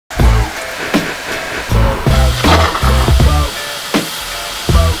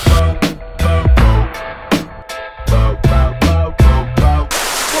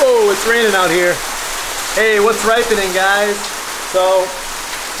ripening out here. Hey, what's ripening, guys? So,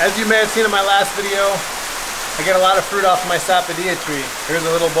 as you may have seen in my last video, I get a lot of fruit off of my sapodilla tree. Here's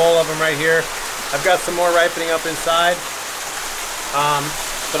a little bowl of them right here. I've got some more ripening up inside.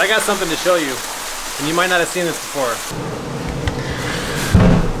 But I got something to show you, and you might not have seen this before.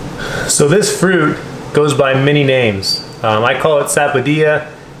 So this fruit goes by many names. I call it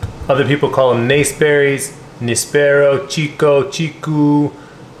sapodilla. Other people call them naceberries, nispero, chico, chiku,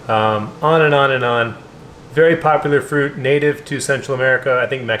 on and on and on. Very popular fruit, native to Central America, I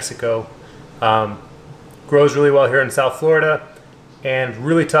think Mexico. Grows really well here in South Florida, and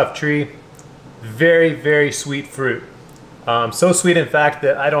really tough tree. Very, very sweet fruit. So sweet, in fact,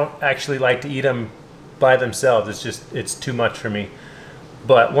 that I don't actually like to eat them by themselves. It's too much for me.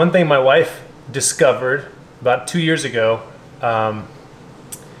 But one thing my wife discovered about 2 years ago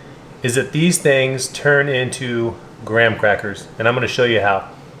is that these things turn into graham crackers, and I'm going to show you how.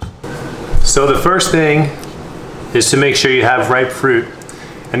 So the first thing is to make sure you have ripe fruit,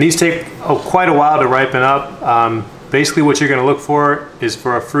 and these take quite a while to ripen up. Basically what you're going to look for is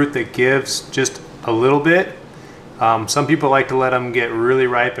for a fruit that gives just a little bit. Some people like to let them get really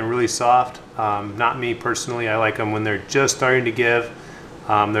ripe and really soft. Not me personally. I like them when they're just starting to give.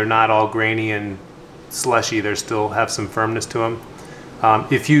 They're not all grainy and slushy. They still have some firmness to them.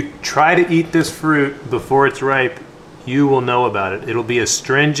 If you try to eat this fruit before it's ripe, you will know about it. It'll be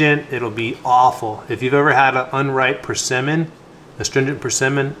astringent. It'll be awful. If you've ever had an unripe persimmon, astringent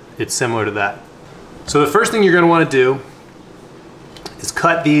persimmon, it's similar to that. So the first thing you're going to want to do is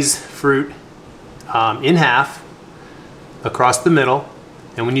cut these fruit in half across the middle,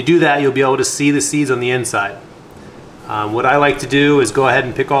 and when you do that, you'll be able to see the seeds on the inside. What I like to do is go ahead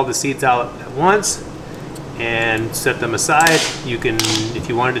and pick all the seeds out at once and set them aside. You can, if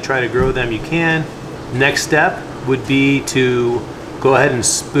you wanted to try to grow them, you can. Next step would be to go ahead and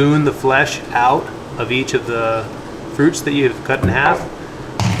spoon the flesh out of each of the fruits that you've cut in half.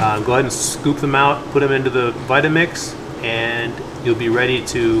 Go ahead and scoop them out, put them into the Vitamix, and you'll be ready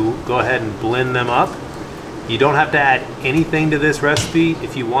to go ahead and blend them up. You don't have to add anything to this recipe.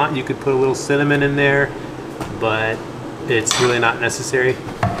 If you want, you could put a little cinnamon in there, but it's really not necessary.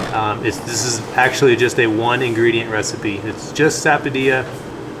 This is actually just a one ingredient recipe. It's just sapodilla.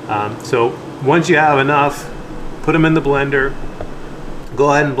 So once you have enough, put them in the blender.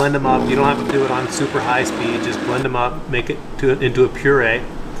 Go ahead and blend them up. You don't have to do it on super high speed. Just blend them up, make it into a puree.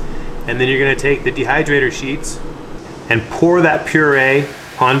 And then you're going to take the dehydrator sheets and pour that puree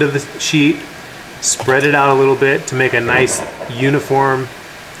onto the sheet. Spread it out a little bit to make a nice uniform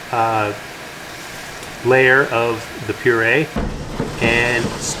layer of the puree, and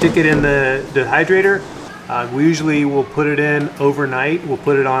stick it in the dehydrator. We usually will put it in overnight. We'll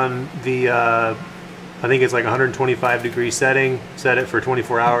put it on the, I think it's like 125-degree setting, set it for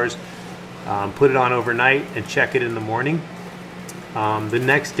 24 hours, put it on overnight and check it in the morning. The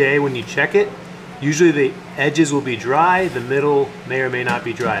next day when you check it, usually the edges will be dry, the middle may or may not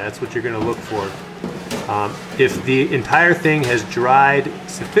be dry. That's what you're going to look for. If the entire thing has dried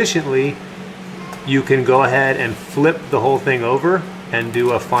sufficiently, you can go ahead and flip the whole thing over and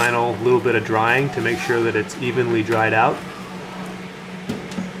do a final little bit of drying to make sure that it's evenly dried out.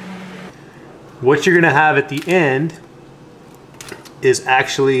 What you're going to have at the end is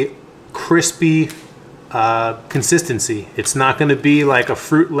actually crispy consistency. It's not going to be like a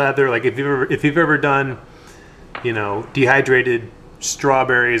fruit leather. Like if you've ever done, you know, dehydrated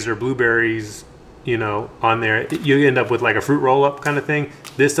strawberries or blueberries, you know, on there, you end up with like a fruit roll-up kind of thing.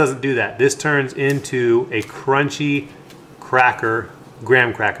 This doesn't do that. This turns into a crunchy cracker,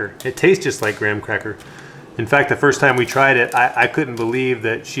 graham cracker. It tastes just like graham cracker. In fact, the first time we tried it, I couldn't believe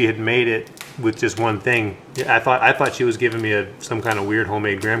that she had made it with just one thing. I thought she was giving me some kind of weird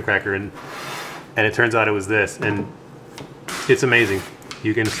homemade graham cracker, and it turns out it was this, and it's amazing.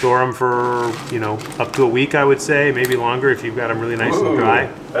 You can store them for, you know, up to a week, I would say, maybe longer if you've got them really nice and dry.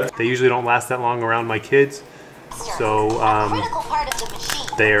 They usually don't last that long around my kids, so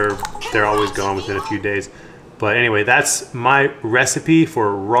they're always gone within a few days. But anyway, that's my recipe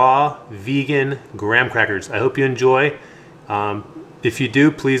for raw vegan graham crackers. I hope you enjoy. If you do,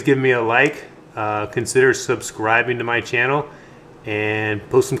 please give me a like. Consider subscribing to my channel and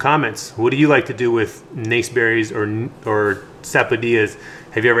post some comments. What do you like to do with naceberries or sapodillas?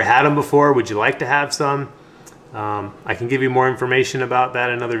 Have you ever had them before? Would you like to have some? I can give you more information about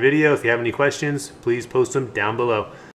that in another video. If you have any questions, please post them down below.